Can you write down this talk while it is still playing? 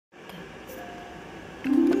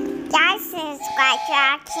Just subscribe to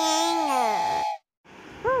our channel.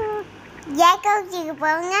 Go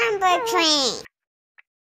Duplo number train.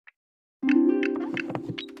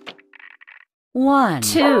 1,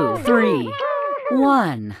 2, 3.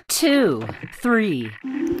 1, 2, 3.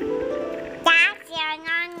 That's your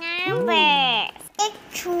number. The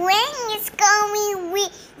train is going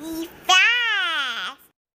really fast.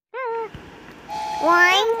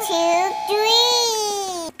 1, 2, 3.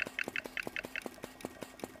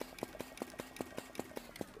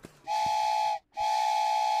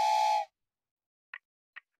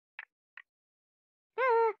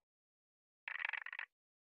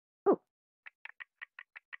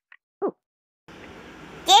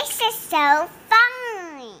 This is so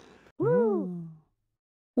fun.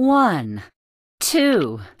 1,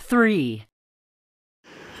 2, 3.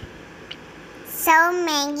 So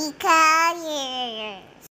many colors.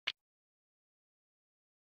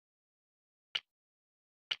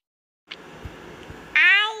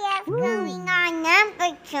 I love going on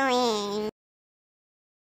number train.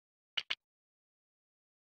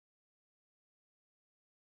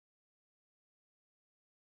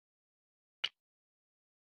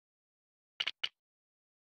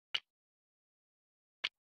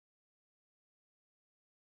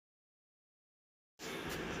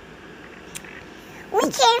 We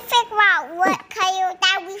can't figure out what color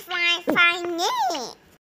that we find next.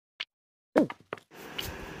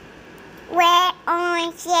 Red,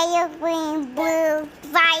 orange, yellow, green, blue,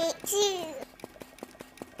 violet too.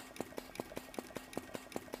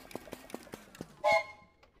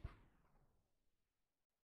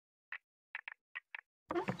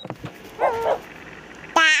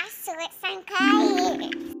 That's with some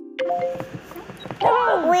colors.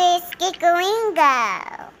 Where's the green go?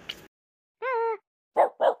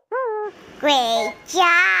 Great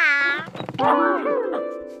job!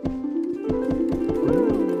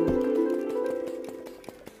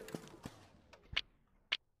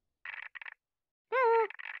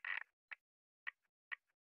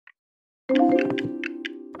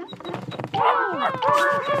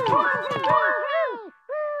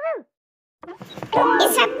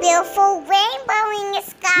 It's a beautiful rainbow in the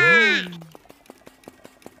sky.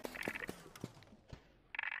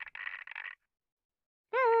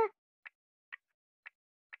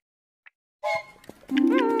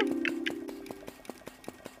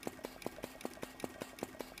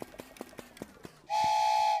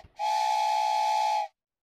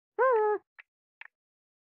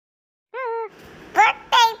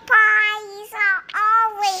 Birthday parties are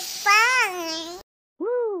always fun.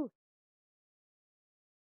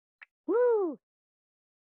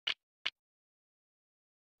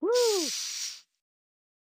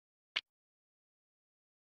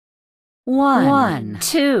 1,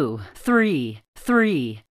 2, 3,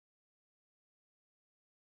 3.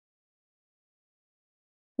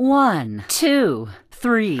 1, 2,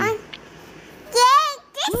 3. Yay!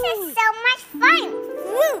 This is so much fun.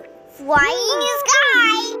 Flying in the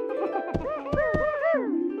sky.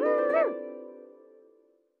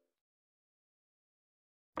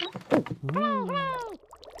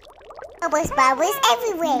 Bubbles, bubbles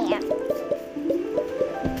everywhere.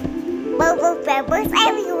 Bubbles, bubbles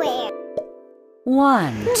everywhere.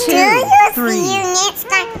 1, 2, See you 3. next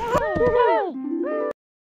time.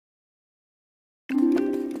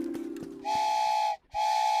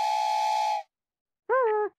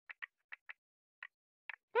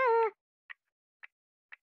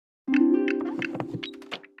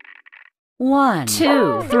 One,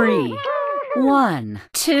 2, 3. 1,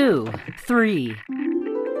 2, 3.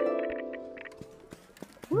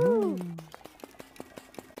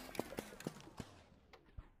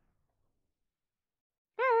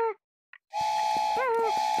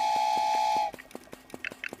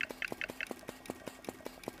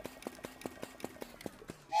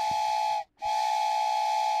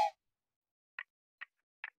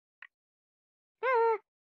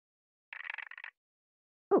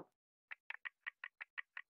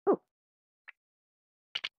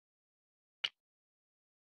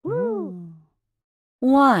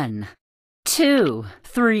 One, 2,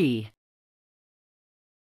 3.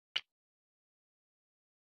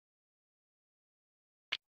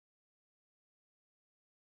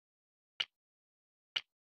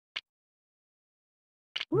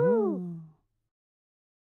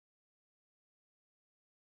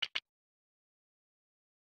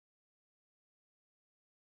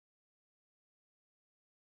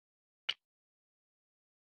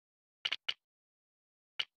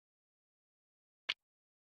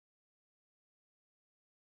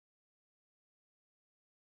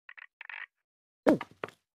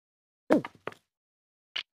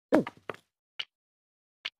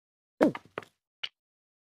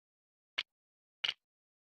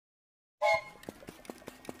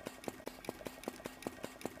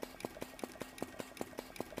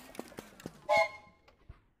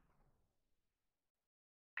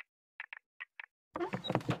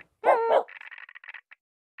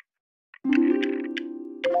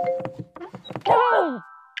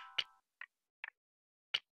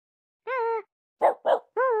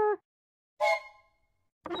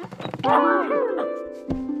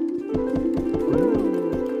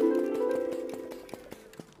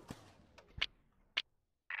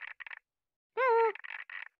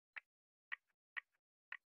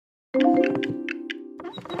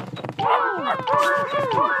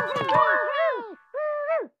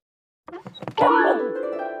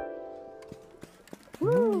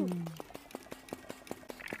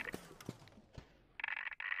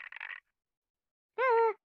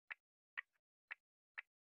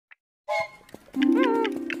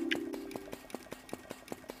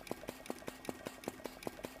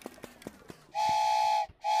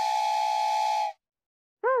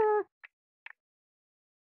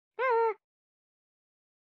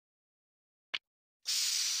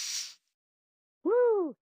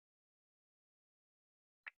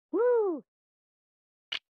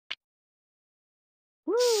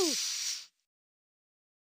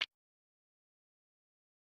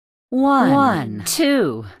 One,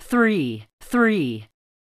 two, three, three.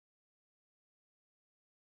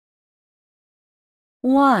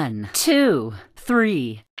 1, 2,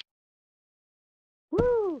 3.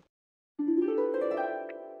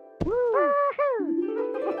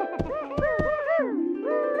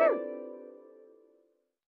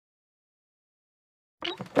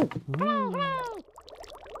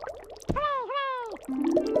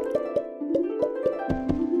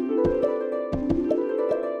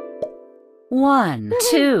 1,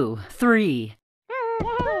 2, 3.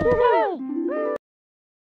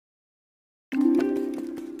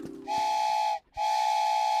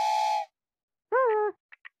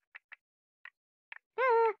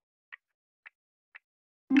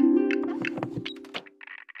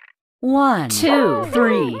 1, 2,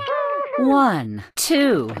 3. 1,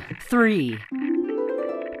 2, 3.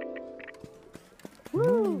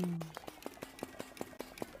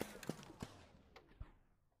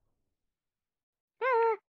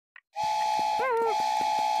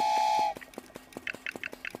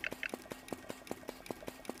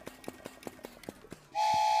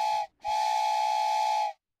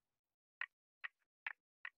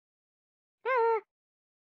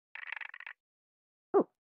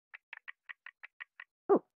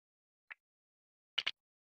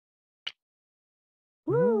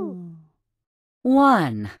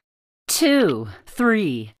 1, 2,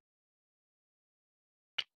 3.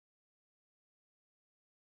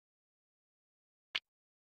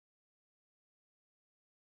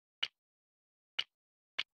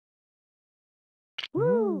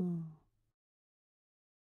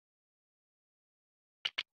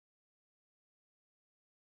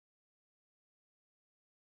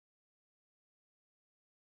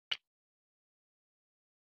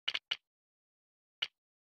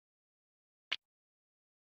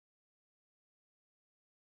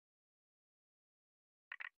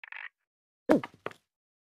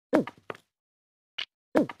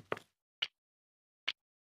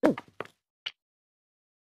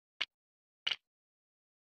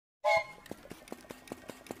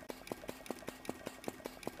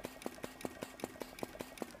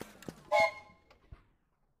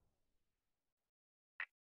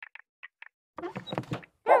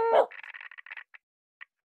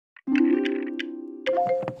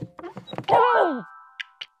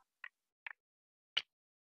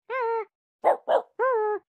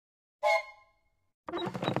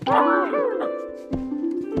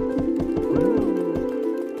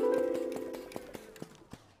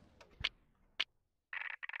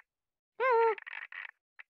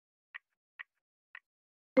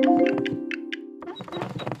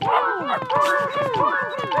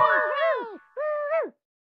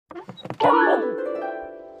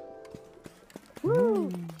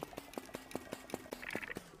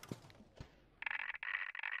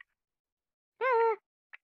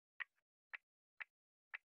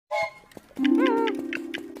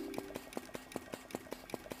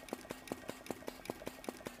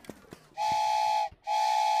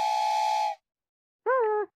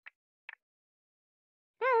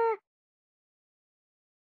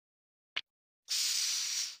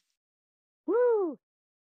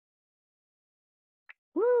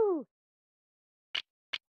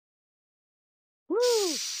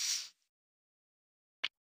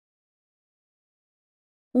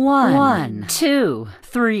 1, 2,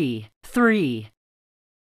 3, 3.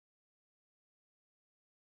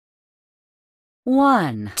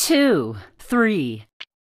 1, 2, 3.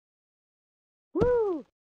 1,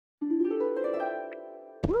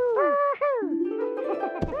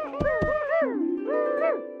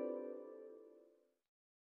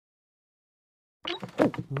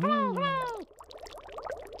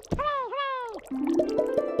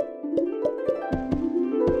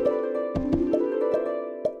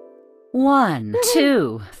 1,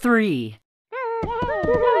 2, 3.